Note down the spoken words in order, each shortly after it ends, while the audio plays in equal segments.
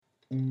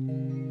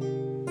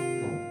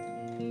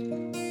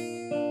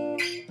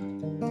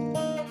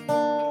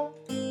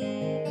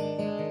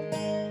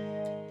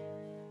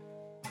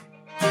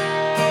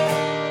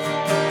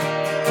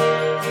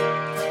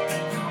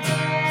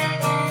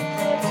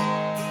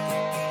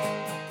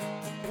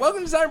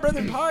Welcome to Silent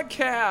Brethren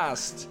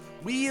Podcast.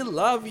 We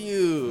love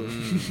you.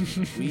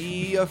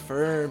 We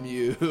affirm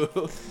you.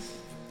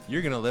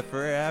 You're gonna live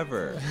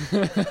forever.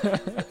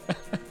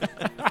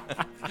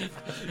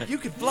 You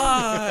can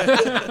fly.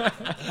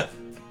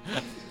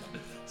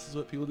 This is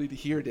what people need to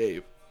hear,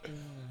 Dave.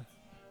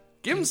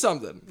 Give him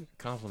something.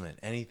 Compliment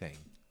anything.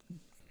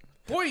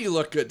 Boy, you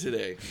look good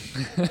today.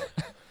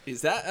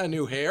 Is that a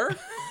new hair?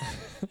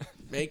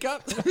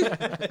 Makeup?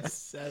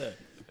 Said it.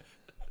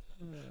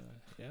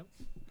 Yep.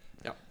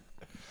 Yep.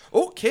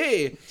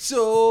 Okay,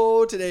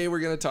 so today we're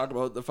going to talk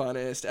about the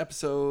funnest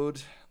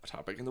episode,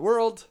 topic in the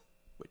world,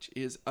 which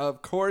is,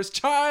 of course,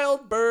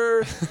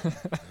 childbirth.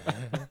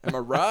 Am I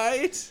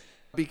right?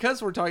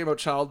 Because we're talking about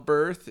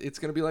childbirth, it's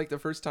going to be like the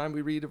first time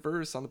we read a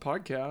verse on the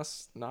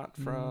podcast, not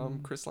from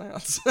Chris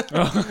Lance.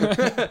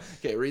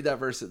 Okay, read that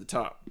verse at the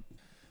top.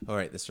 All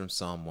right, this is from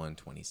Psalm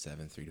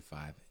 127,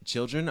 3-5.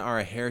 Children are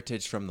a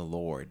heritage from the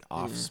Lord,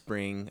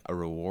 offspring a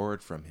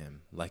reward from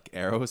him. Like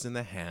arrows in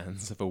the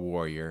hands of a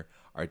warrior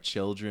are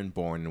children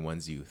born in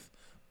one's youth.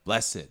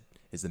 Blessed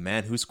is the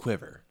man whose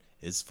quiver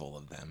is full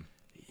of them.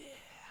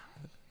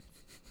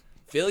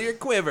 Fill your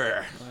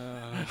quiver.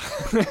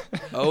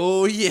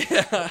 Oh,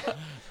 yeah.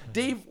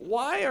 Dave,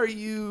 why are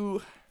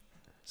you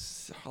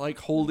like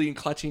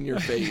clutching your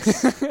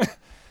face?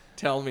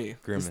 Tell me.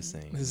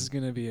 Grimacing. This is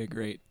going to be a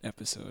great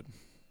episode.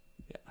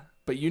 Yeah.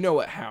 But you know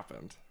what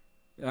happened.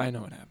 I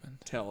know what happened.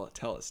 Tell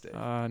us, Dave.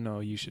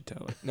 No, you should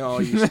tell it. No,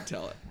 you should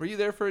tell it. Were you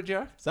there for it,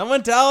 Jack?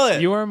 Someone tell it!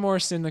 You are a more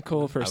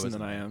cynical person than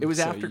wasn't. I am. It was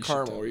so after you should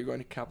Carmel. tell Were it. you going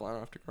to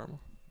Capilano after Carmel?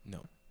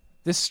 No.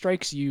 This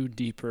strikes you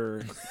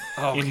deeper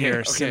Oh, in your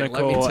let me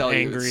cynical, tell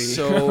angry. You, it's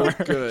so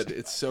good.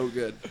 It's so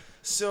good.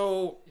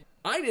 So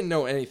I didn't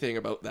know anything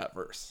about that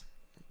verse.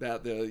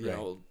 That you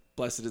know,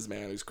 blessed is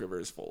man whose quiver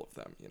is full of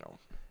them. You know,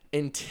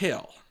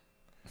 until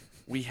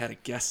we had a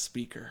guest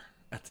speaker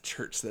at the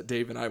church that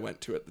Dave and I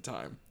went to at the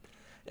time.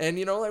 And,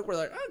 you know, like, we're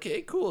like,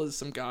 okay, cool. It's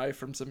some guy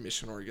from some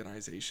mission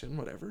organization,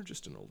 whatever,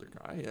 just an older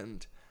guy.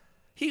 And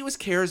he was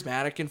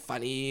charismatic and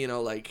funny, you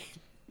know, like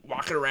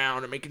walking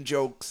around and making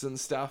jokes and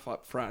stuff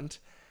up front.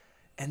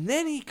 And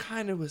then he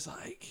kind of was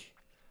like,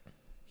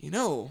 you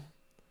know,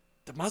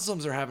 the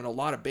Muslims are having a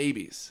lot of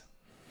babies.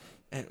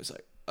 And it was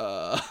like,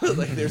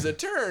 like there's a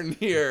turn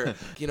here.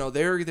 You know,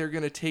 they're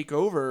going to take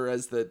over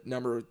as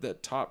the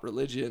top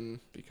religion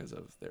because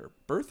of their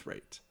birth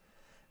rate.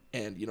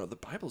 And, you know, the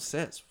Bible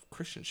says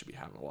Christians should be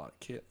having a lot of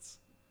kids.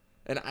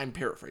 And I'm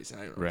paraphrasing.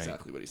 I don't know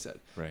exactly what he said.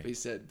 Right. But he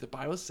said, the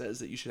Bible says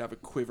that you should have a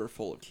quiver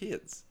full of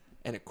kids.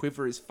 And a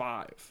quiver is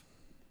 5.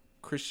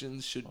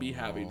 Christians should be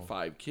having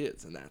 5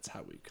 kids. And that's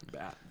how we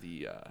combat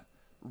the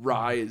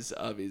rise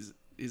of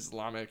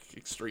Islamic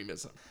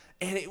extremism.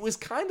 And it was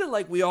kind of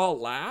like we all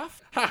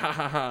laughed. Ha, ha,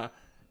 ha, ha.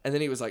 And then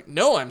he was like,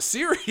 no, I'm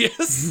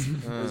serious.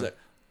 I was like,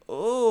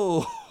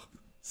 oh.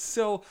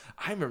 So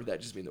I remember that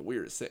just being the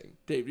weirdest thing.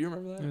 Dave, do you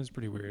remember that? It was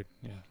pretty weird.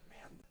 Yeah.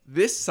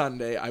 This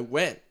Sunday, I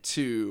went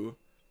to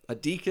a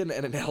deacon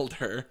and an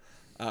elder.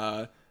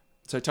 So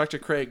I talked to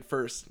Craig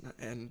first,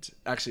 and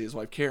actually his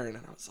wife Karen,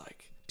 and I was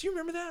like, do you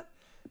remember that?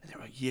 And they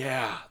were like,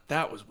 yeah,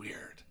 that was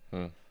weird.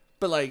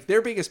 But like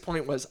their biggest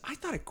point was, I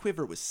thought a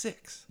quiver was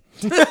 6.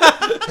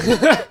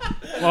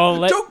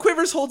 Well, Don't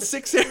quivers hold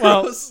 6 arrows?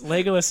 well,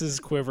 Legolas's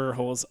quiver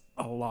holds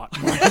a lot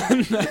more.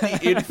 The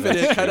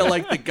infinite, kind of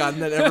like the gun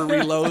that never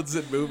reloads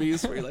in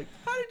movies, where you're like,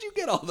 how did you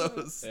get all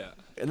those? Yeah.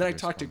 And then I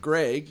talked to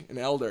Greg, an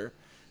elder,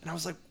 and I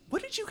was like,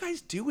 what did you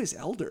guys do as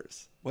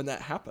elders when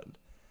that happened?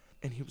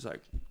 And he was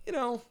like, you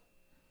know,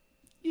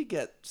 you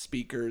get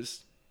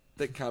speakers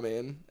that come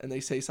in and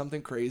they say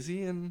something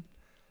crazy, and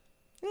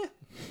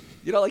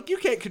you know, like, you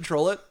can't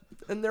control it,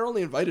 and they're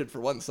only invited for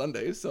one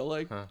Sunday, so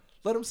like,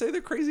 let them say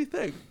their crazy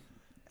thing.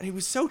 And he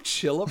was so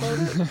chill about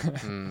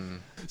it.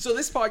 So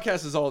this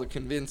podcast is all to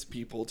convince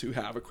people to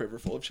have a quiver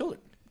full of children,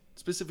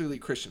 specifically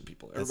Christian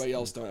people. Everybody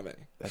else don't have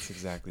any. That's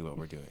exactly what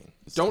we're doing.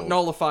 Don't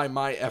nullify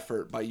my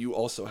effort by you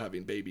also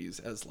having babies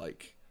as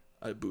like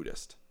a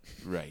Buddhist,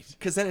 Right.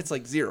 because then it's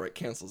like 0. It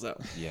cancels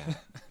out. Yeah.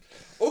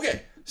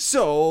 Okay,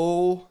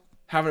 so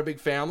having a big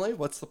family.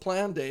 What's the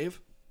plan, Dave?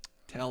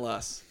 Tell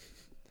us.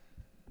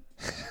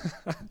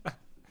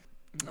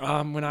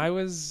 When I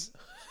was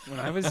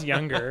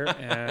younger,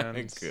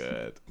 and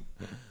Good.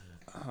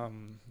 I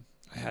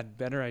had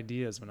better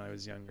ideas when I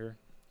was younger.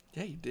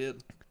 Yeah, you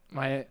did.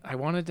 I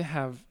wanted to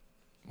have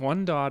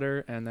 1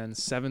 daughter and then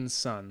 7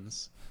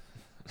 sons.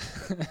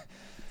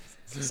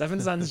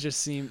 7 sons just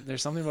seem,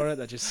 there's something about it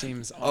that just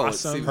seems Oh, it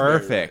awesome. seems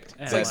Perfect.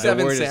 very It's like The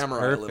 7 word is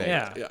samurai. A little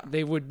perfect. bit. Yeah, Yeah.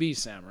 they would be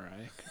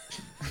samurai.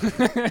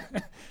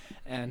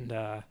 And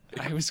I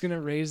was gonna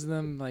raise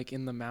them like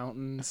in the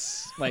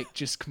mountains, like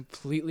just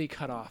completely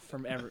cut off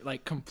from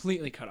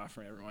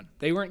everyone.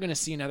 They weren't gonna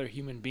see another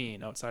human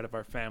being outside of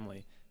our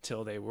family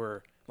till they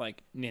were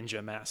like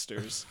ninja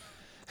masters.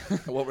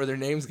 What were their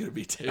names going to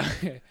be,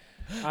 Dave?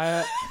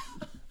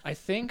 I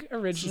think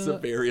This is a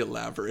originally. very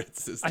elaborate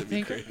system. I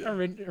think you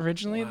created.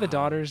 originally the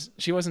daughters,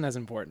 she wasn't as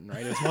important,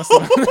 right? It was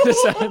mostly the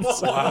 7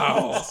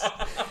 sons.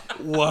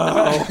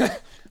 Wow.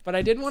 But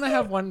I did want to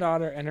have 1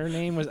 daughter, and her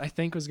name was going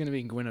to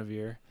be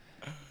Guinevere.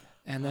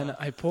 And then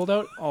I pulled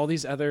out all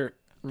these other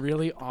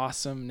really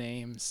awesome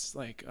names.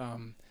 Like,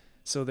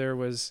 so there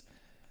was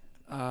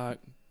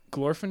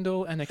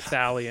Glorfindel and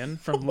Icthalion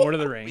from Lord of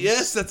the Rings.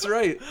 Yes, that's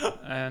right.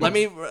 And, Let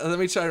me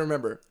try to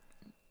remember.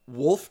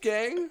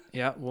 Wolfgang?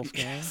 Yeah,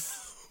 Wolfgang.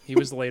 He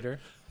was later.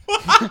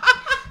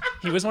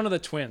 He was one of the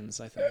twins,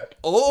 I think.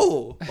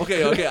 Oh,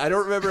 okay. I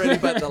don't remember any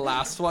but the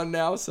last one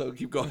now, so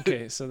keep going.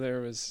 Okay, so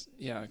there was,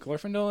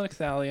 Glorfindel and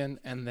Icthalion,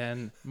 and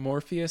then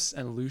Morpheus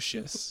and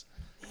Lucius.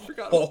 I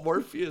forgot about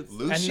Morpheus.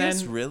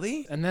 Lucius, then-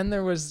 really? And then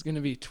there was going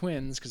to be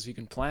twins, because we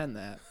can plan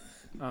that.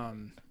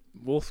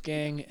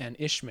 Wolfgang and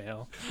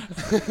Ishmael.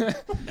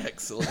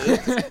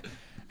 Excellent.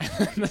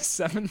 And the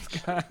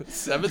seventh guy,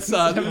 Seventh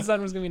son. seventh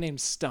son was going to be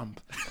named Stump.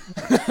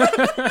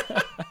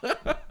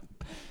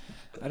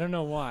 I don't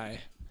know why.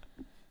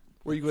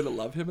 Were you going to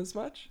love him as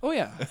much? Oh,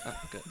 yeah.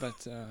 Okay.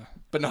 But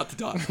But not the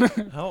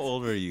daughter. How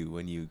old were you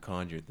when you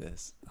conjured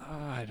this?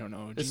 I don't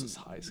know. This was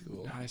high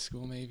school. High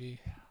school, maybe.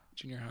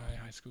 Junior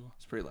high school.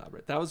 It's pretty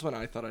elaborate. That was when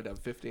I thought I'd have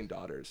 15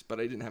 daughters, but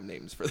I didn't have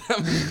names for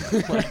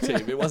them. Like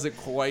Dave, it wasn't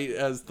quite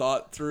as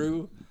thought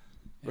through,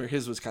 where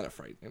his was kind of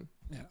frightening.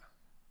 Yeah.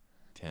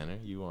 Tanner,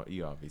 you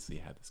obviously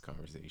had this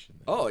conversation.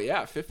 Then. Oh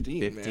yeah,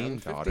 15, 15 man.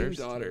 daughters?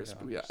 15 daughters.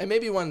 15 Yeah. And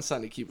maybe one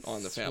son to keep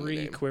on the family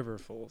 3 name.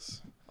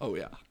 quiverfuls. Oh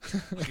yeah.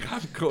 Like,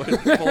 I'm going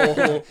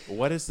full.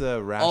 What is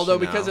the rationale? Although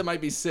because it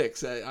might be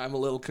 6, I'm a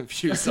little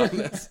confused on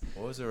this.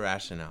 What was the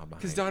rationale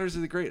Because behind it? daughters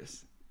are the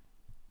greatest.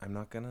 I'm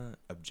not gonna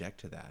object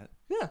to that.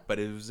 Yeah. But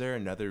is there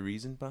another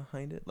reason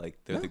behind it? Like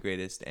they're No. the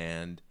greatest,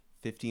 and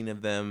 15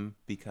 of them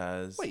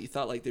because. Wait, you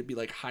thought like there'd be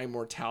like high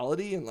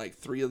mortality and like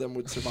 3 of them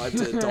would survive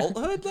to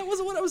adulthood? That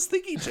wasn't what I was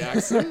thinking,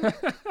 Jackson.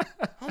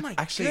 Oh my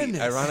Actually,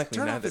 goodness. ironically,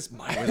 Turn now off that this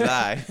mic. was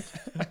I.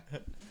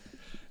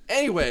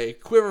 Anyway,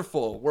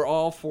 Quiverful. We're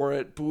all for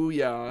it.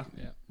 Booyah.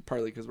 Yeah.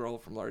 Partly because we're all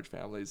from large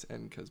families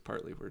and because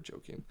partly we're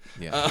joking.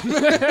 Yeah.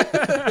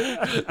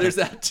 There's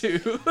that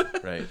too.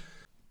 Right.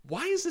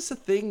 Why is this a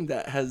thing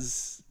that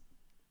has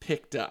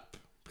picked up?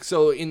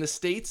 So in the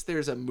States,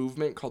 there's a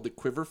movement called the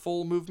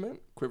Quiverful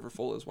movement.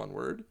 Quiverful is one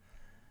word.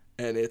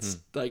 And it's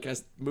like a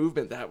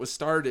movement that was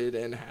started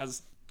and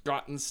has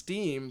gotten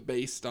steam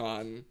based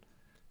on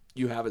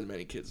you have as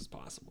many kids as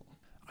possible.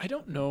 I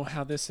don't know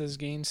how this has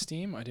gained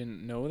steam. I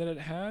didn't know that it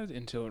had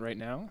until right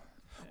now.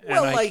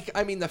 Well, And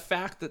I mean, the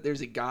fact that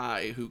there's a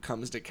guy who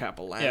comes to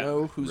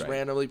Capilano who's right.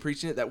 randomly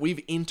preaching it, that we've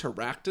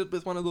interacted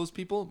with one of those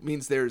people,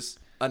 means there's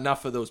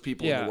enough of those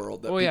people in Yeah. the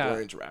world that Oh, people yeah.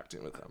 are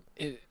interacting with them.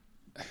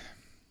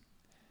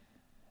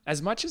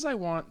 As much as I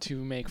want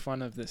to make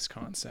fun of this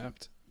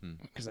concept,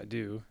 because I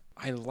do,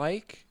 I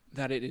like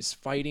that it is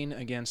fighting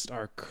against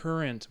our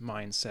current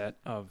mindset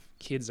of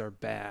kids are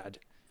bad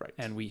Right.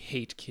 and we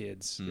hate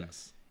kids.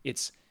 Yes.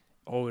 It's,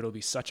 it'll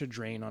be such a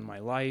drain on my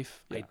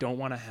life. I Yeah. don't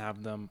want to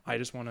have them. I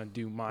just want to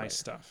do my Right.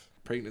 stuff.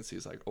 Pregnancy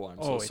is like, oh,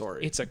 I'm so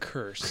sorry. It's a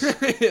curse.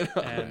 You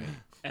know?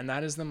 and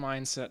that is the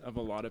mindset of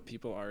a lot of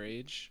people our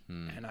age.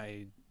 And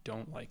I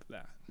don't like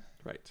that.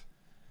 Right.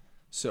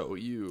 So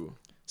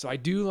So I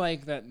do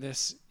like that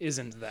this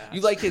isn't that.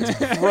 you like it's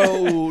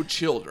pro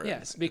children.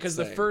 Yes, because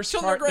the saying, first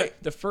 "Children are part,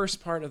 great." the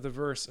first part of the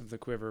verse of the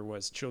quiver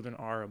was "Children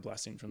are a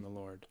blessing from the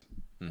Lord,"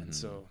 and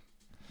so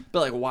But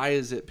like, why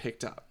is it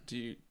picked up? Do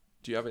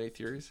you have any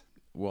theories?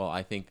 Well,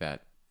 I think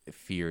that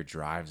fear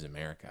drives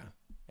America,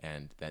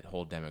 and that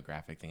whole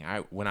demographic thing.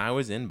 When I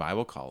was in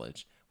Bible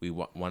college,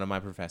 one of my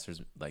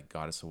professors like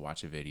got us to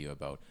watch a video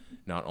about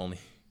not only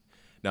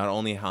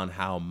on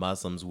how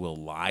Muslims will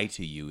lie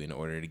to you in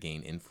order to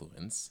gain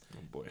influence,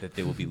 that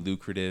they will be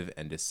lucrative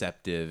and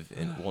deceptive,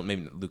 and well,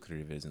 maybe not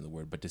lucrative isn't the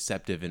word, but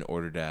deceptive in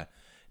order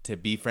to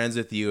be friends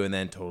with you, and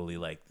then totally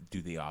like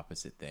do the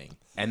opposite thing.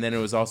 And then it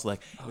was also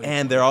like,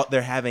 and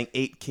they're having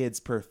 8 kids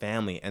per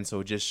family, and so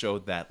it just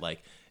showed that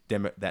like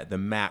that the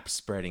map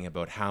spreading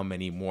about how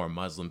many more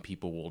Muslim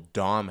people will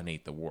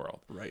dominate the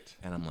world. Right.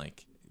 And I'm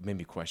like, it made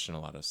me question a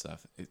lot of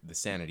stuff. The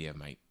sanity of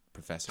my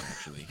professor,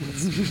 actually.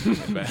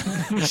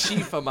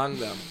 Chief among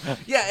them.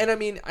 Yeah, and I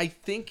mean, I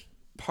think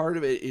part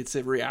of it's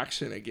a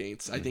reaction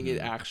against. I think it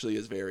actually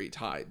is very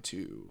tied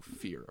to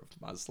fear of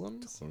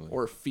Muslims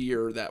or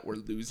fear that we're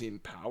losing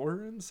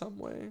power in some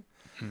way.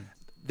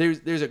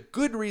 There's a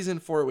good reason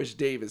for it, which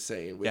Dave is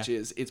saying, which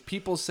is it's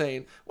people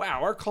saying,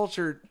 "Wow, our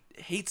culture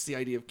hates the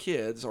idea of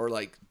kids or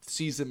like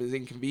sees them as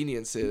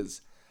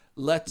inconveniences.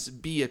 Let's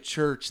be a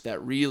church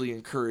that really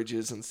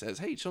encourages and says,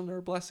 hey, children are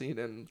a blessing,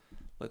 and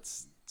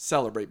let's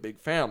celebrate big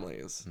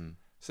families."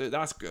 So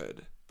that's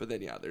good. But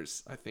then, yeah,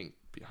 I think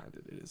behind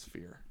it is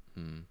fear.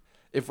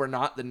 If we're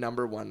not the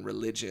number one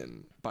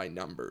religion by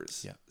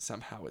numbers,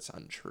 somehow it's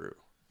untrue.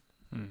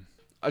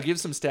 I'll give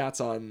some stats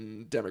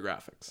on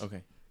demographics.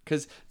 Okay.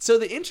 So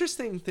the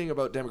interesting thing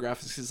about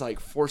demographics is like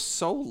for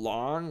so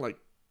long, like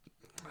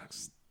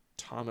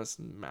Thomas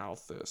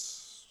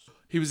Malthus,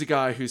 he was a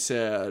guy who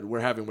said, we're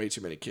having way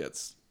too many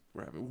kids.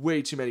 We're having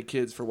way too many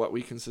kids for what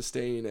we can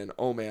sustain. And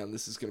oh man,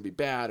 this is going to be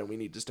bad. And we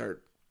need to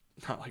start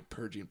not like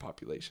purging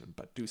population,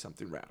 but do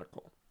something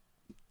radical.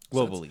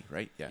 Globally,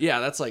 right? Yeah,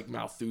 that's like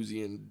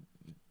Malthusian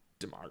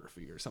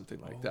demography or something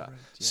like that. Right,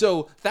 yeah.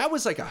 So that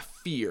was like a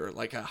fear,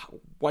 like a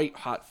white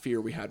hot fear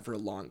we had for a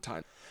long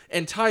time.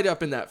 And tied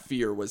up in that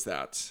fear was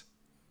that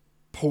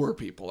poor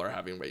people are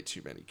having way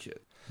too many kids.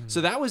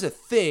 So that was a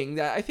thing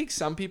that I think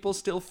some people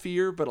still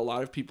fear, but a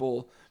lot of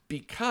people,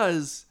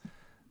 because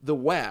the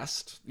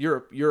West,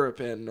 Europe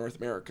and North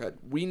America,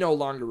 we no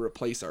longer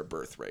replace our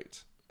birth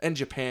rate. And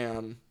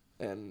Japan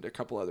and a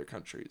couple other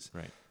countries.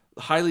 Right.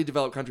 Highly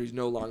developed countries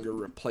no longer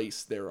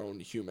replace their own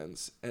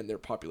humans, and their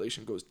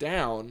population goes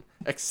down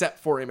except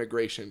for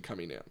immigration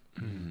coming in.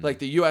 Mm-hmm. Like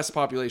the US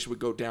population would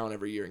go down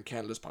every year and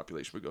Canada's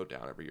population would go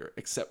down every year,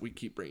 except we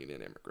keep bringing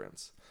in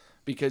immigrants.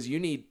 Because you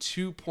need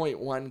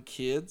 2.1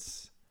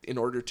 kids in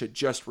order to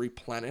just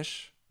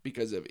replenish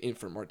because of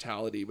infant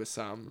mortality with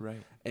some,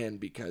 right, and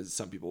because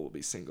some people will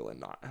be single and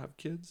not have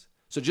kids.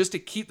 So just to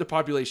keep the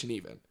population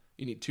even,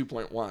 you need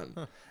 2.1.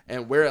 Huh.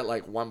 And we're at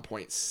like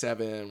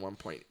 1.7,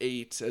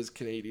 1.8 as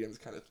Canadians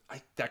kind of...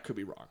 that could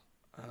be wrong.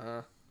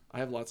 I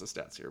have lots of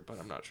stats here, but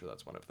I'm not sure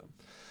that's one of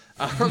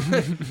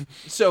them.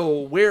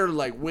 So we're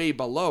like way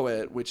below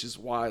it, which is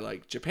why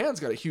like Japan's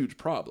got a huge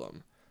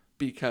problem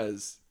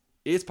because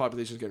its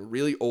population is getting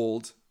really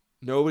old.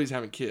 Nobody's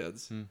having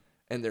kids.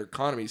 And their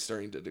economy is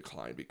starting to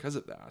decline because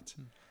of that.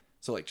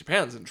 So like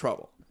Japan's in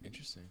trouble.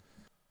 Interesting.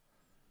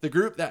 The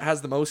group that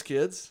has the most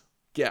kids,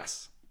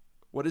 guess.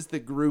 What is the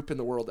group in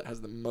the world that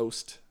has the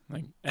most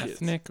like kids?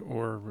 Ethnic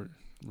or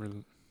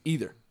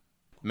either?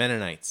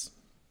 Mennonites.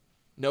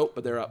 Nope,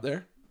 but they're up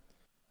there.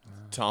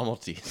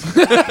 Tamiltis.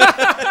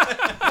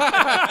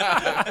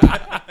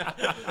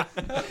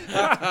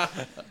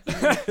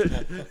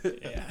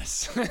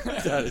 Yes.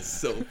 That is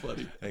so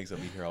funny. Thanks, I'll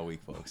be here all week,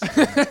 folks.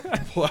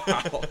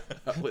 Wow,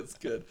 that was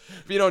good.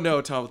 If you don't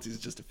know, Tamiltis is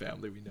just a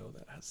family we know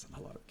that has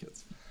a lot of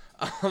kids.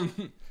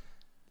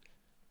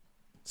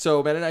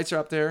 So Mennonites are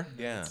up there.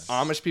 Yeah.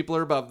 Amish people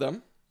are above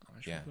them.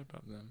 People are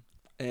above them.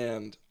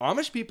 And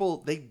Amish people,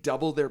 they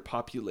double their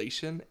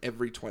population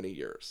every 20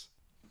 years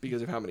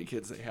because of how many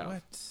kids they have.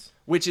 What?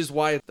 Which is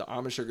why the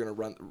Amish are going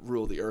to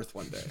rule the earth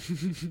one day.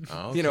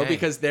 Okay. You know,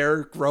 because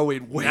they're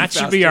growing way faster.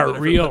 That should be our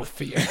real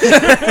fear.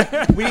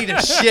 We need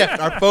to shift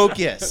our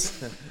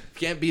focus.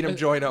 Can't beat them,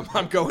 join them.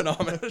 I'm going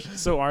Amish.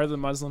 So are the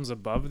Muslims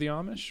above the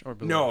Amish or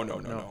below?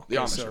 No. The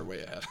Amish are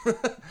way ahead.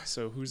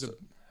 So who's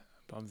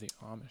above the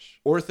Amish?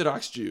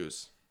 Orthodox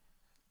Jews.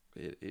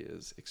 It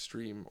is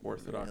extreme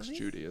Orthodox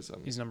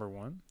Judaism. He's number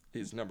one?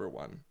 He's number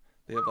one.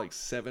 They have like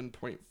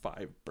 7.5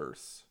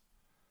 births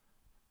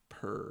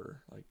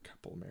per like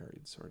couple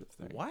married sort of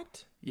thing.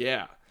 What?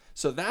 Yeah.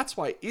 So that's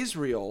why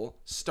Israel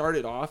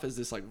started off as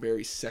this like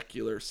very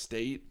secular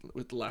state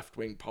with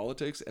left-wing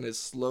politics and has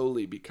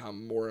slowly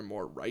become more and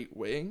more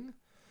right-wing,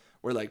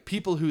 where like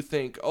people who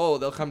think, oh,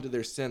 they'll come to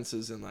their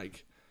senses and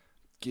like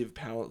give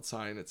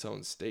Palestine its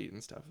own state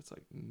and stuff. It's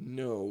like,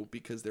 no,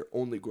 because they're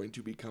only going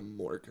to become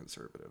more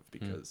conservative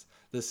because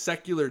the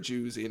secular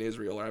Jews in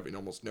Israel are having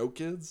almost no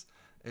kids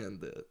and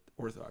the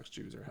Orthodox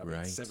Jews are having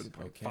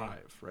 7.5,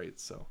 right?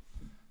 So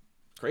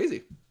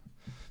crazy.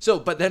 So,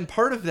 but then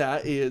part of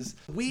that is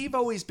we've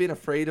always been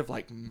afraid of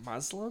like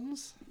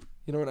Muslims,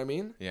 you know what I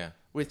mean? Yeah.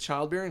 With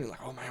childbearing and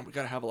like, oh man, we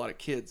got to have a lot of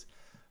kids.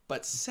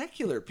 But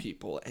secular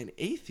people and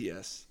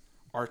atheists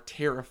are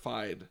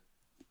terrified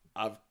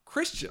of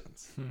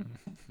Christians.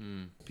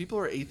 People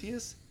who are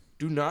atheists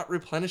do not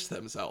replenish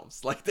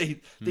themselves. Like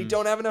they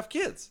don't have enough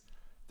kids.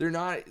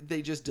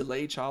 They just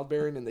delay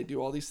childbearing and they do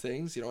all these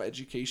things, you know,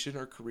 education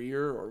or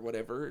career or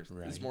whatever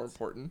is more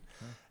important.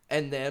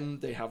 And then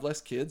they have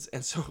less kids.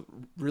 And so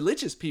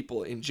religious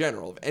people in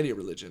general of any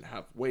religion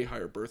have way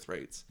higher birth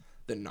rates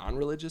than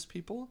non-religious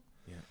people.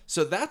 Yeah.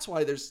 So that's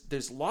why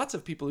there's lots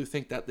of people who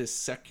think that this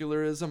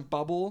secularism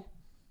bubble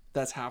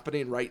that's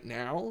happening right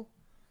now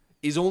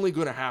is only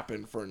going to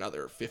happen for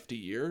another 50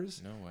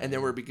 years. No way. And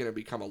then we're going to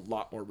become a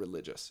lot more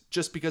religious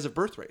just because of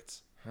birth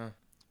rates.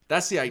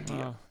 That's the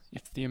idea.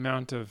 If the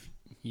amount of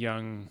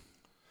young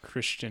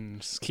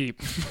Christians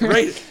keep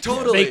right,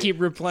 totally, they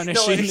keep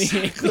replenishing. No,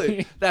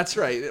 exactly. That's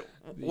right.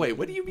 Wait,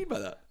 what do you mean by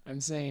that?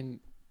 I'm saying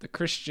the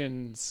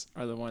Christians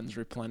are the ones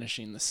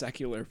replenishing the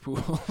secular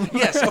pool.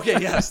 Yes.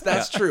 Okay. Yes,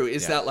 that's true.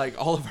 Is that like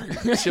all of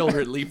our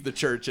children leave the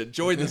church and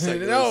join the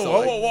secular? No,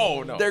 so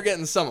whoa, no. They're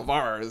getting some of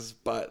ours,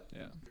 but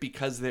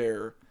because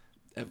they're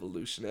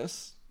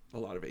evolutionists, a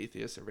lot of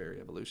atheists are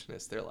very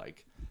evolutionists. They're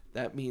like,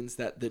 that means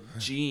that the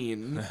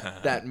gene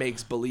that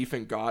makes belief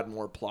in God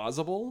more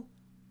plausible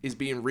is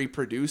being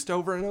reproduced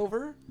over and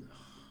over,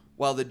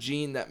 while the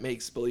gene that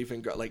makes belief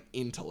in God, like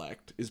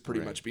intellect, is pretty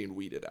much being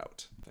weeded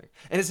out.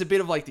 And it's a bit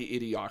of like the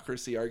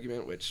idiocracy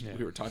argument, which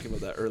we were talking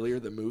about that earlier,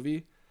 the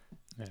movie.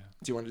 Yeah.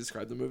 Do you want to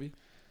describe the movie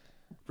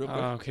real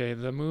quick? Okay,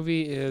 the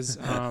movie is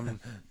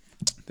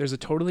there's a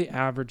totally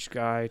average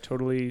guy,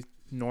 totally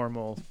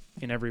normal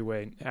in every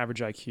way, average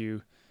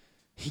IQ.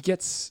 He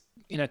gets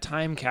in a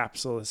time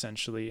capsule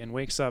essentially and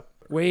wakes up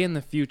way in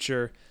the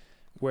future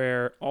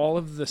where all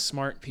of the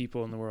smart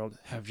people in the world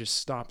have just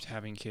stopped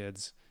having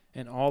kids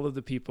and all of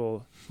the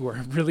people who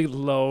are really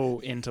low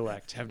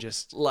intellect have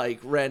just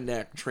like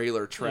redneck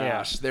trailer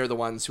trash. They're the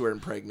ones who are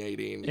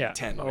impregnating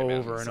 10 women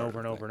over and over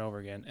and over and over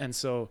again. And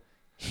so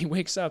he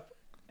wakes up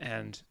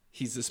and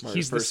He's the smartest.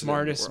 he's the person in the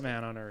smartest world.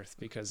 man on earth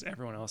because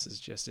everyone else is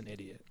just an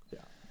idiot.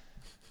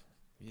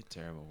 Be a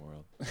terrible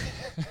world.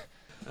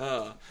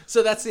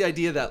 So that's the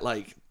idea that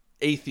like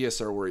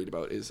atheists are worried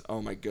about is,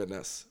 oh my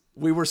goodness,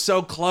 we were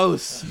so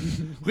close.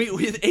 we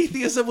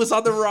atheism was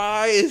on the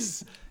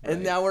rise,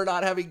 and now we're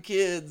not having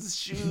kids.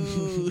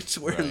 Shoot,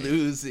 we're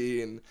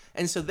losing.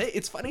 And so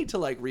it's funny to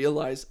like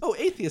realize, oh,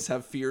 atheists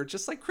have fear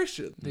just like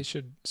Christians, They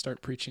should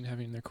start preaching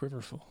having their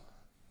quiver full.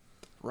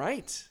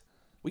 right?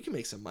 We can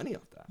make some money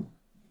off that.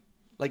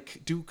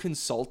 Like do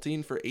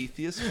consulting for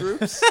atheist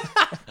groups.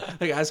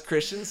 Like as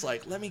Christians,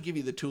 like, let me give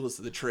you the tools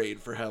of the trade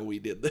for how we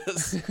did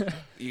this.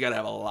 You gotta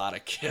have a lot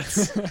of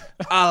kids.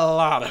 A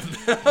lot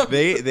of them.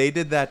 They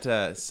did that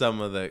to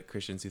some of the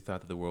Christians who thought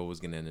that the world was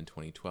going to end in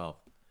 2012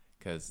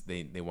 because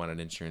they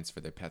wanted insurance for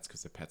their pets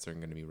because their pets aren't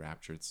going to be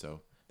raptured.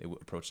 So they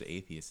approached the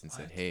atheists and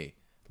said, hey,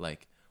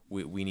 like,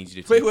 we need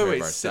you to take care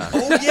of our stuff.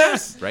 Oh,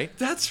 yes. Right?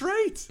 That's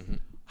right.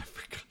 I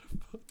forgot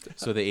about that.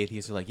 So the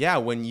atheists are like, yeah,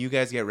 when you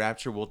guys get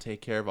raptured, we'll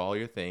take care of all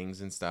your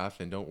things and stuff.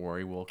 And don't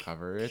worry, we'll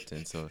cover it.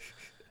 And so...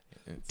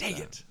 Dang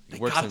it. They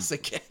works got in us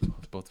again.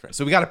 both ways.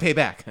 So we got to pay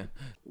back.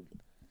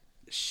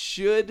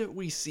 Should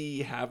we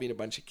see having a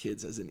bunch of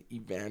kids as an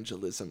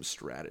evangelism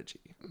strategy?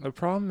 The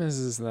problem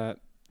is that,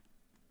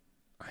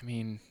 I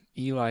mean,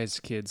 Eli's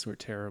kids were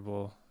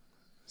terrible.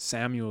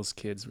 Samuel's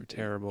kids were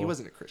terrible. He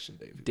wasn't a Christian,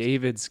 David.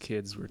 David's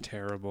kids were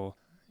terrible.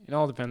 It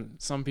all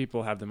depends. Some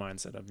people have the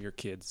mindset of your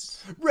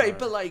kids. Right, are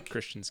but like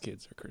Christians'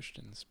 kids are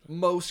Christians. But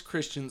most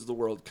Christians in the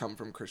world come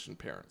from Christian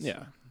parents.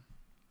 yeah.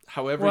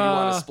 However you want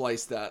Well- to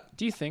splice that.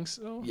 Do you think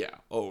so? Yeah.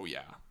 Oh,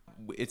 yeah.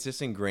 It's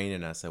just ingrained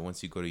in us that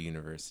once you go to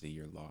university,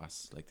 you're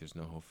lost. Like, there's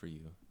no hope for you.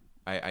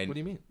 What do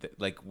you mean?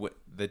 What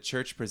the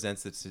church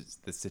presents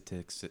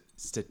the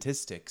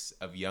statistics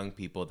of young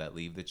people that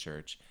leave the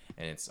church,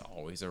 and it's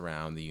always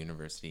around the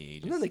university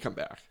ages. And then they come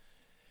back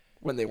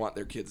when they want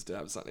their kids to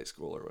have Sunday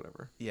school or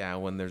whatever. Yeah,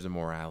 when there's a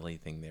morality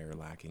thing they're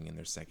lacking in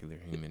their secular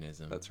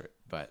humanism. That's right.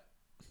 But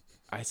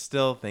I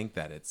still think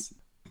that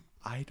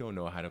I don't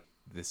know how to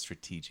this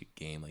strategic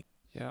game. Like,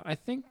 Yeah, I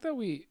think that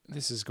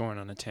this is going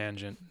on a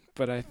tangent,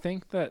 but I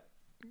think that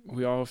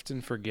we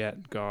often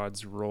forget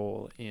God's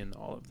role in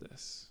all of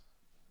this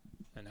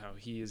and how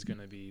he is going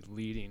to be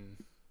leading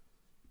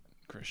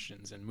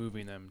Christians and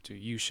moving them to,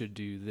 you should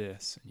do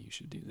this and you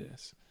should do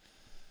this.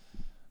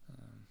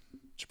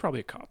 It's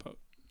probably a cop-out.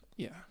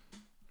 Yeah.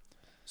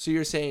 So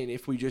you're saying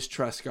if we just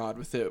trust God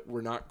with it,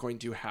 we're not going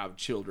to have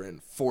children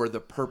for the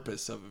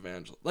purpose of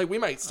evangelism. Like we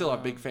might still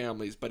have big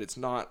families, but it's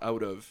not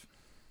out of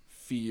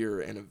fear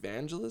and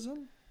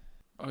evangelism.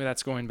 Okay,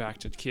 that's going back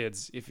to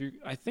kids.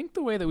 I think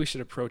the way that we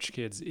should approach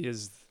kids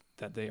is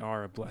that they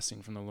are a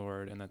blessing from the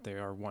Lord and that they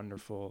are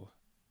wonderful,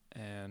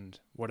 and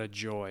what a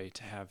joy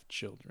to have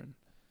children.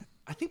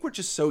 I think we're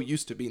just so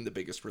used to being the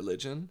biggest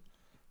religion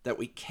that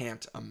we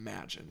can't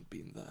imagine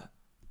being the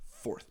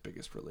fourth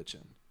biggest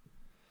religion.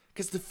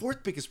 Because the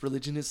fourth biggest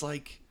religion is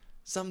like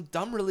some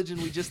dumb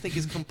religion we just think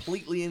is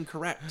completely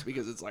incorrect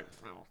because it's like,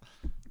 well,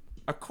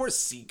 of course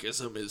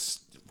Sikhism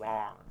is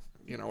wrong,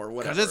 or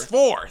whatever. because it's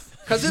fourth.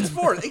 Because it's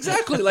fourth.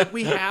 Exactly. Like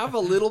we have a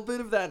little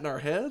bit of that in our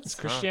heads. Is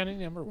Christianity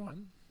number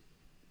one?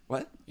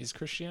 What? Is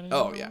Christianity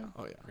Oh, number yeah. one?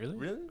 Oh, yeah. Really?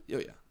 Really? Oh,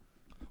 yeah.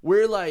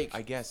 We're like,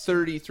 I guess.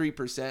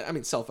 33%. I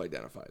mean,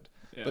 self-identified.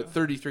 Yeah. But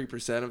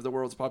 33% of the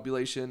world's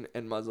population,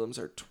 and Muslims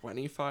are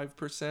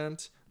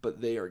 25%,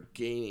 but they are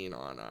gaining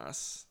on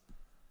us,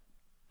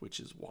 which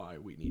is why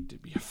we need to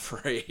be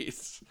afraid.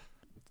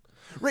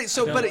 Right.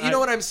 So, but you know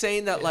what I'm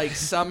saying? That like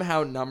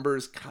somehow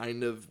numbers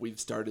we've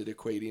started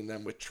equating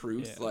them with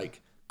truth. Yeah.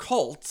 Like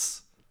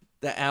cults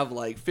that have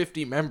like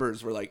 50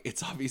 members were like,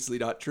 it's obviously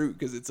not true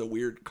because it's a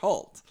weird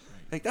cult.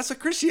 Like that's what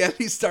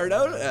Christianity started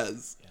out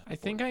as. I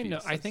think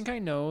I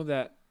know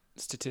that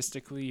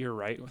statistically you're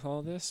right with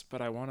all this,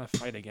 but I want to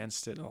fight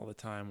against it all the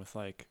time with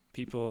like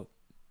people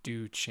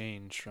do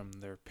change from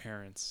their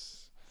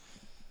parents'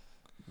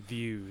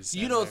 views.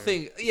 You and don't their-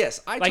 think?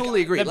 Yes, I like,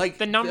 totally agree. The, Like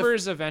the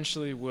numbers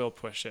eventually will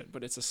push it,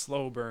 but it's a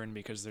slow burn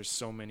because there's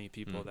so many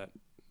people that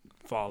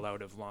fall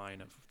out of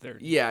line of their.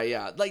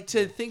 Yeah. Like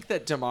to think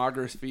that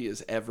demography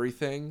is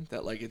everything,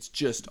 that like it's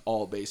just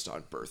all based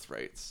on birth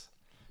rates.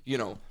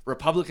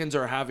 Republicans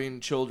are having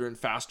children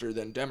faster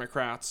than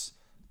Democrats.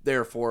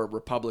 Therefore,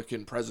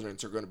 Republican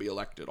presidents are going to be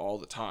elected all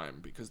the time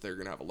because they're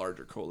going to have a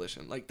larger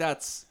coalition. Like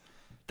that's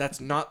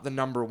not the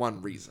number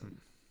one reason.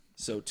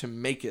 So to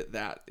make it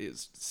that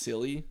is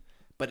silly,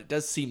 but it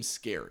does seem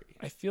scary.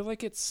 I feel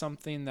like it's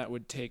something that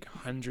would take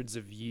hundreds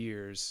of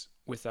years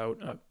without,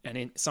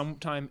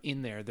 sometime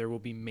in there will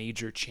be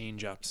major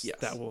change-ups Yes.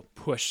 that will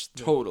push.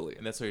 Totally.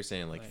 And that's what you're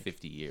saying, like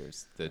 50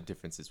 years, the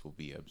differences will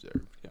be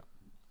observed. Yeah.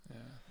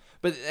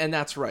 And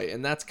that's right.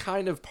 And that's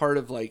kind of part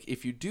of like,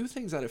 if you do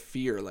things out of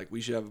fear, like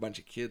we should have a bunch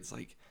of kids,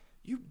 like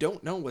you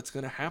don't know what's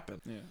going to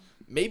happen. Yeah.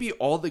 Maybe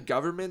all the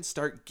governments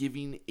start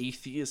giving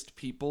atheist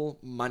people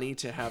money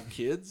to have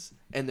kids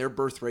and their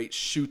birth rate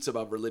shoots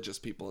above religious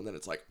people. And then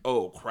it's like,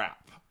 oh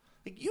crap.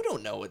 Like you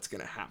don't know what's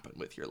going to happen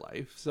with your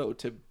life. So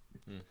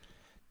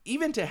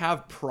even to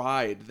have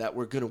pride that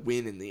we're going to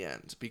win in the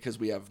end because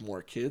we have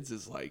more kids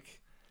is like,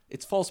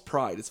 it's false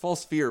pride. It's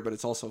false fear, but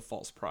it's also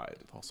false pride.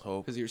 False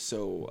hope. Because you're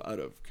so out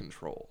of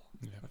control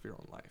of your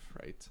own life,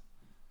 right?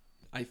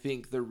 I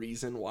think the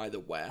reason why the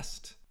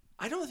West,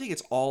 I don't think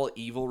it's all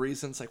evil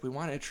reasons. Like, we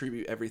want to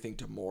attribute everything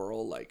to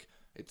moral, like,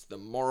 it's the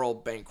moral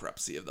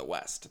bankruptcy of the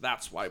West.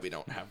 That's why we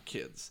don't have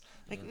kids.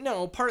 Like,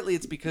 no, partly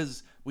it's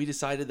because we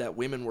decided that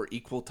women were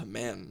equal to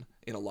men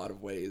in a lot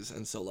of ways.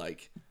 And so,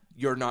 like,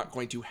 you're not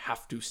going to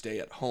have to stay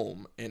at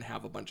home and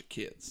have a bunch of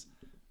kids.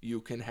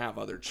 You can have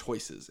other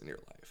choices in your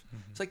life.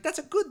 It's like, that's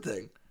a good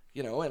thing,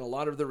 you know, and a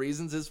lot of the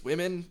reasons is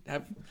women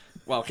have,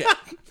 well, okay,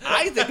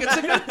 I think it's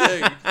a good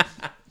thing.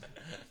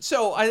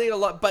 So I think a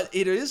lot, but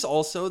it is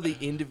also the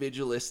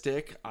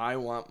individualistic, I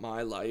want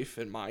my life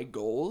and my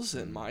goals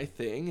and my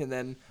thing, and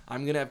then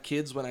I'm going to have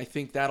kids when I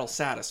think that'll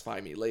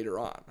satisfy me later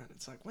on. And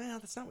it's like, well,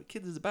 that's not what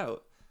kids is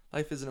about.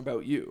 Life isn't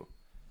about you,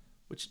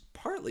 which is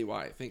partly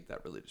why I think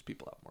that religious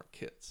people have more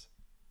kids.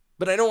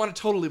 But I don't want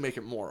to totally make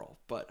it moral,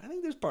 but I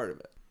think there's part of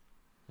it.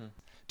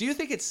 Do you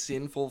think it's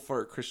sinful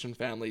for a Christian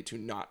family to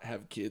not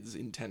have kids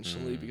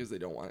intentionally because they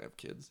don't want to have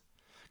kids?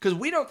 Because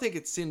we don't think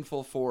it's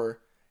sinful for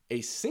a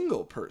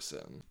single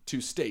person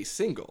to stay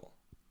single,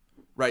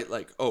 right?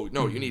 Like, oh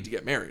no, you need to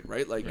get married,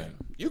 right? Like,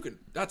 you can,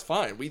 that's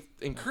fine. We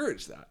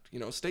encourage that, you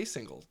know, stay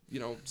single,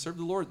 you know, serve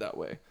the Lord that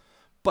way.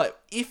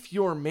 But if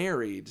you're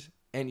married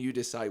and you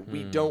decide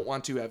we don't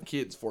want to have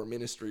kids for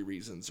ministry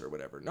reasons or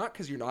whatever, not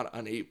because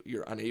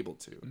you're unable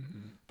to,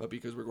 but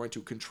because we're going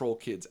to control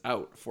kids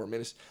out for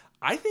ministry,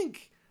 I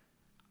think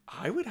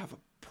I would have a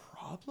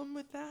problem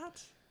with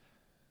that.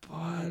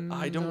 But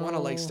I don't want to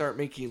like start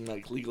making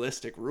like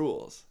legalistic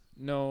rules.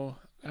 No,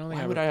 I don't think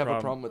Why I would have I a have problem.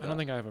 a problem with that? I don't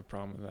think I have a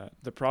problem with that.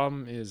 The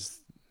problem is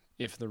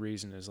if the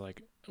reason is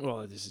like,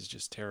 well, this is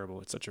just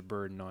terrible. It's such a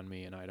burden on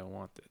me, and I don't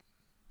want it.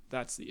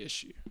 That's the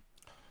issue.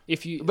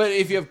 But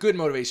if you have good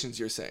motivations,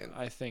 you're saying.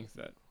 I think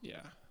that,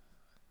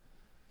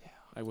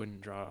 I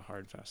wouldn't draw a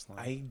hard, fast line.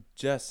 I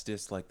just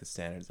dislike the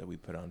standards that we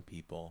put on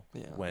people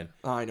when.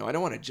 I know. I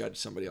don't want to judge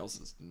somebody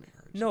else's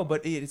marriage. No,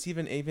 but it's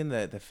even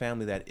the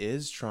family that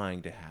is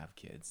trying to have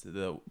kids,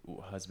 the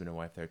husband and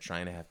wife that are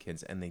trying to have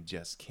kids, and they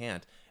just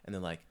can't. And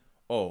they're like,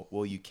 oh,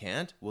 well, you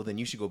can't? Well, then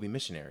you should go be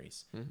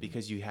missionaries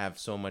because you have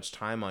so much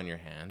time on your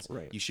hands.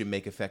 Right. You should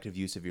make effective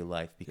use of your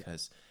life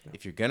because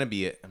if you're going to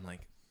be it, I'm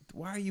like,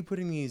 why are you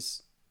putting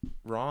these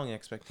wrong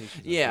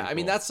expectations? Yeah, I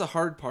mean, that's the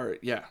hard part.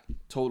 Yeah,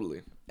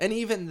 totally. And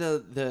even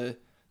the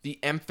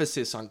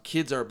emphasis on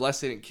kids are a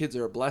blessing and kids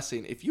are a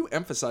blessing. If you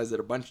emphasize it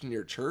a bunch in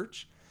your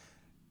church,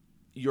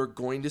 you're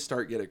going to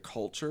start get a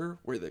culture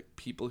where the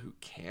people who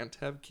can't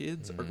have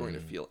kids are going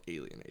to feel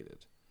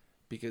alienated.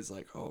 Because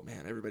like, oh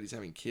man, everybody's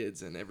having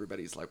kids and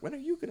everybody's like, when are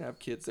you going to have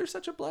kids? They're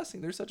such a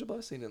blessing. They're such a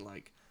blessing. And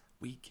like,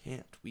 we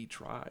can't. We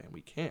try and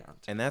we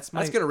can't. And that's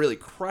going to really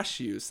crush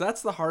you. So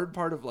that's the hard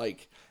part of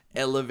like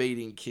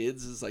elevating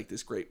kids is like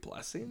this great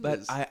blessing.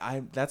 But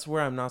I that's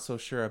where I'm not so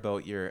sure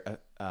about your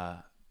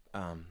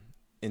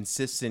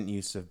insistent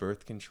use of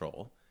birth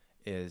control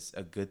is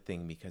a good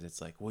thing because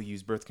it's like, we'll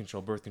use birth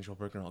control.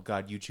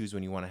 God, you choose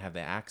when you want to have the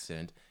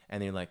accident.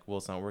 And then you're like, well,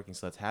 it's not working,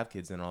 so let's have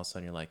kids. And all of a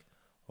sudden you're like,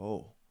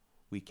 oh,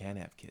 we can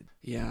have kids.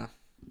 Yeah.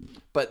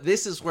 But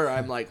this is where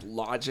I'm like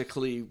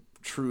logically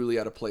truly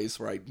at a place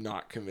where I'm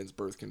not convinced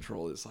birth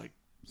control is like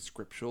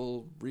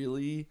scriptural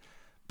really,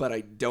 but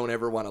I don't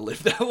ever want to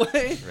live that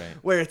way. Right.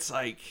 Where it's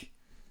like,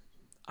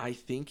 I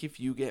think if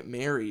you get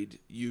married,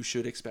 you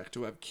should expect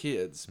to have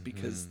kids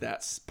because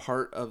that's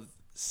part of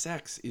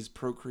sex is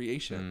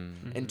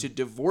procreation. And to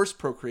divorce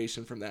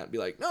procreation from that and be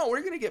like, no,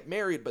 we're going to get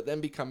married, but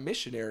then become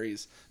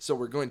missionaries. So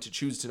we're going to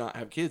choose to not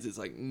have kids. It's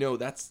like, no,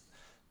 that's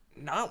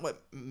not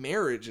what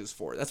marriage is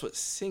for. That's what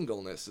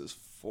singleness is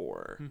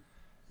for.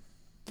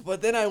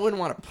 But then I wouldn't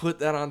want to put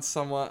that on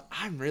someone.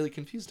 I'm really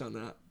confused on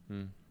that.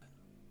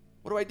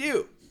 What do I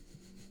do?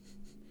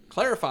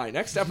 Clarify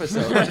next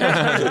episode.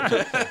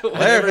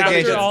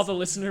 After all the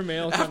listener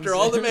mail comes After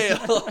all the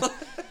mail.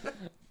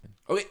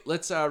 Okay,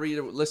 let's read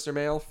a listener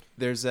mail.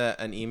 There's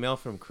an email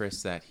from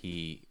Chris that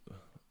he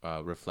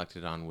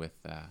reflected on with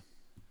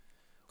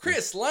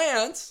Chris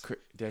Lance.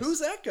 Who's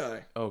that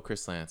guy? Oh,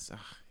 Chris Lance.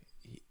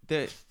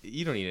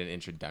 You don't need an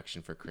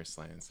introduction for Chris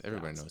Lance.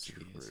 Everybody knows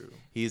who he is.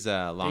 He's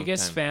a long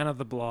biggest fan of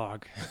the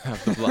blog.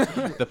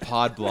 The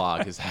pod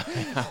blog is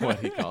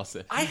what he calls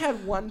it. I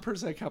had one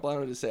person a couple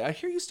hours to say, I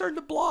hear you started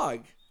a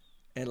blog.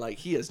 And like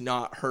he has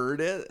not heard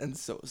it. And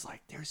so it was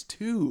like, there's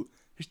two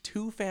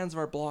fans of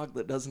our blog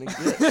that doesn't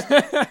exist.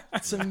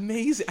 It's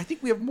amazing. I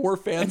think we have more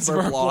fans of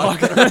our blog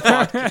than our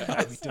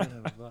podcast. We don't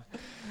have a blog.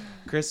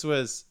 Chris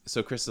is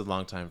a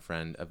longtime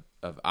friend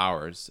of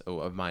ours,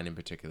 of mine in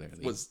particular.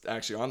 Was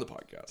actually on the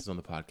podcast. He's on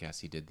the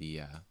podcast. He did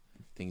the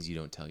things you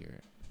don't tell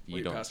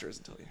what your pastor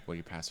isn't telling you. What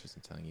your pastor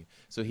isn't telling you.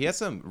 So he has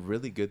some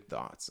really good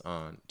thoughts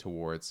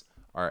towards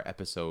our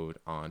episode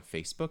on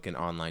Facebook and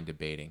online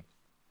debating,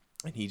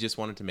 and he just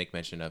wanted to make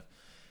mention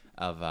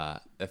of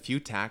a few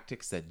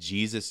tactics that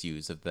Jesus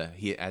used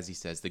as he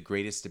says, the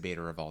greatest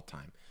debater of all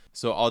time.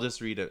 So I'll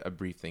just read a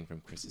brief thing from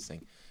Chris's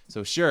thing.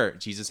 So sure,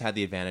 Jesus had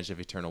the advantage of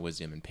eternal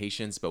wisdom and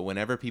patience, but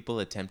whenever people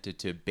attempted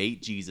to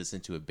bait Jesus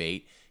into a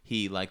bait,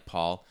 he, like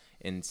Paul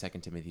in 2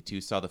 Timothy 2,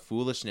 saw the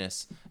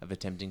foolishness of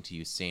attempting to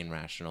use sane,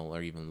 rational,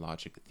 or even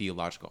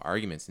theological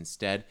arguments.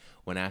 Instead,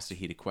 when asked a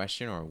heated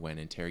question or when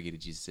interrogated,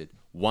 Jesus said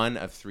one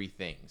of three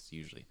things,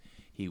 usually.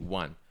 He,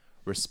 one,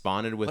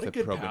 responded with What a a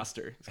good probing...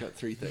 pastor. He's got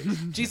 3 things.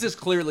 Jesus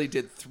clearly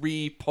did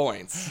 3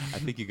 points. I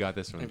think you got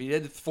this from... If he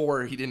did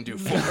 4, he didn't do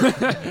 4.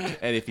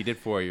 And if you did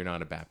 4, you're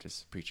not a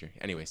Baptist preacher.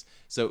 Anyways,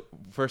 so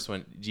first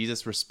one,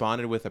 Jesus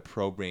responded with a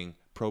probing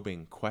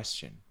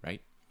question,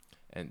 right?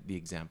 And the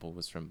example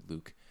was from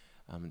Luke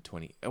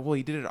 20. Well,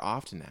 he did it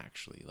often,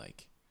 actually,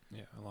 like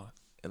Yeah, a lot.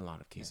 in a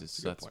lot of cases.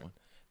 Yeah, So that's point. one.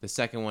 The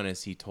second one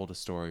is he told a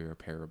story or a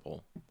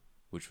parable,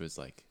 which was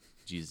like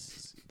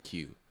Jesus'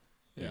 cue.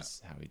 Yeah.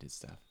 Is how he did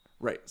stuff.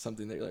 Right.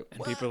 Something that you're like, And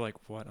what? people are like,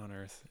 what on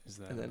earth is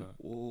that And then, about?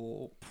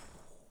 whoa,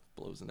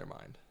 blows in their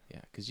mind. Yeah,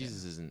 because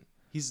Jesus isn't...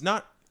 He's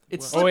not...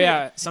 It's Oh slippery.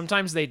 yeah,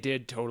 sometimes they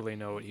did totally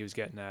know what he was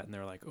getting at, and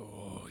they're like,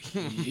 "Oh,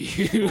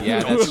 you."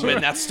 Yeah, that's true.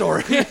 in that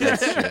story.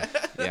 That's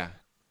true. Yeah.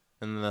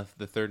 And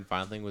the third and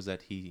final thing was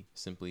that he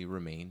simply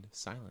remained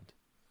silent.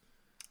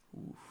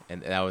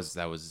 And that was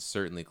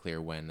certainly clear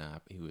when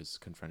he was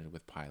confronted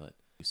with Pilate.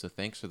 So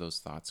thanks for those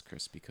thoughts,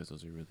 Chris, because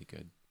those are really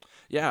good.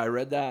 Yeah, I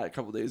read that a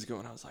couple days ago,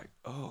 and I was like,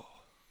 oh,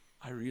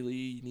 I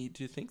really need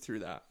to think through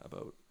that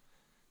about,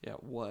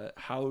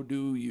 how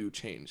do you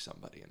change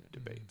somebody in a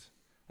debate?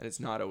 And it's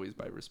not always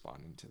by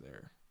responding to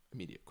their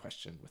immediate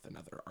question with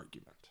another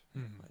argument.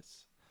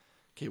 It's,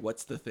 okay,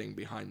 what's the thing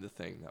behind the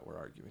thing that we're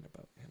arguing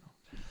about?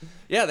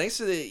 Yeah, thanks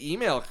for the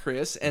email,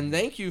 Chris, and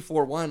thank you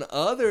for one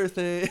other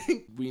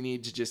thing. We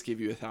need to just give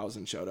you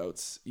 1,000 shout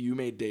outs. You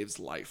made Dave's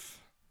life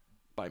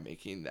by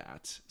making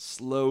that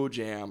slow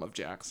jam of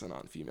Jackson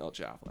on Female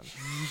Chaplain.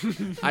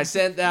 I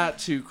sent that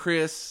to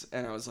Chris,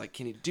 and I was like,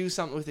 can you do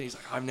something with it? He's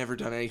like, I've never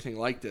done anything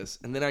like this.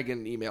 And then I get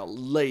an email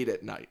late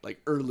at night, like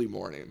early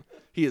morning.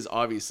 He has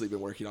obviously been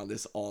working on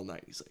this all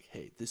night. He's like,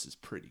 hey, this is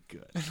pretty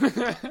good.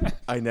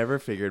 I never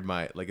figured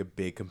a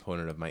big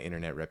component of my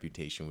internet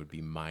reputation would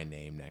be my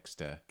name next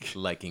to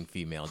liking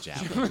Female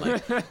Chaplain.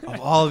 Like, of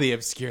all the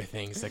obscure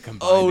things that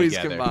combine Always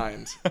together.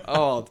 combined.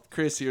 Oh,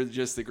 Chris, you're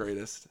just the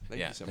greatest.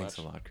 Thank Yeah, you so thanks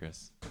much. a lot,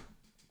 Chris.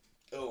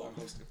 Oh, I'm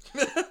hosting.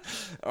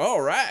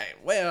 All right.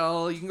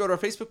 Well, you can go to our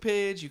Facebook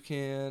page. You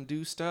can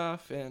do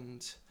stuff.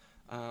 And,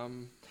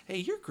 hey,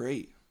 you're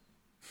great.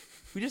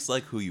 We just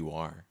like who you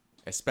are,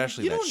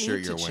 especially You that don't shirt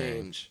need you're to wearing.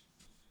 change.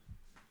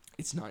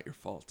 It's not your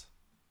fault.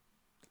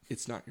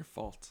 It's not your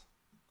fault.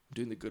 I'm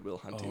doing the Goodwill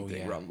Hunting Oh, thing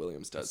yeah. Ron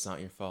Williams does. It's not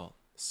your fault.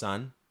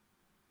 Son,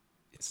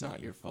 It's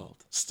not your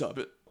fault. Stop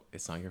it.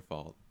 it's not your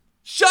fault.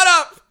 Shut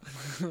up!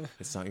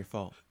 It's not your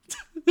fault.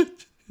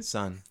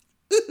 Son,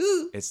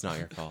 it's not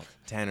your fault.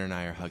 Tanner and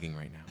I are hugging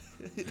right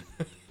now.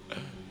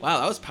 Wow,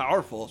 that was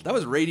powerful. That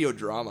was radio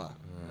drama.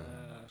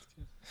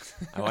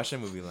 I watched that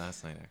movie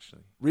last night,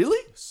 actually. Really?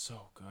 It was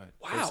so good.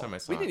 Wow. First time I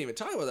saw We it. didn't even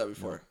talk about that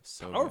before. No,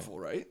 so Powerful,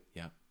 right?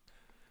 Yeah.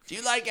 Do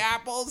you like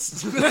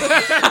apples?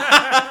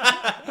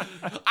 I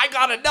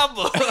got a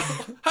number.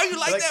 How you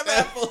like them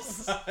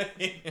apples?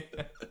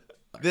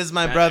 This is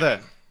my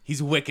brother.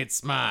 He's wicked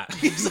smart.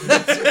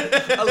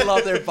 I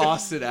love their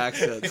Boston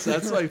accents.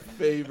 That's my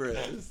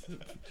favorite.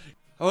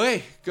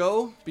 Okay,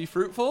 go. Be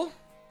fruitful.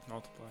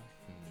 Multiply.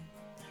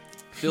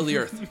 Fill the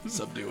earth.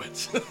 Subdue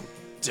it.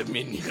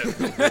 Dominion.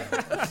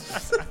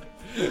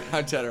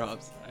 I'm Tanner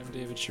Hobbs. I'm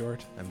David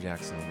Short. I'm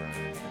Jackson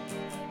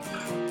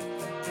O'Brien.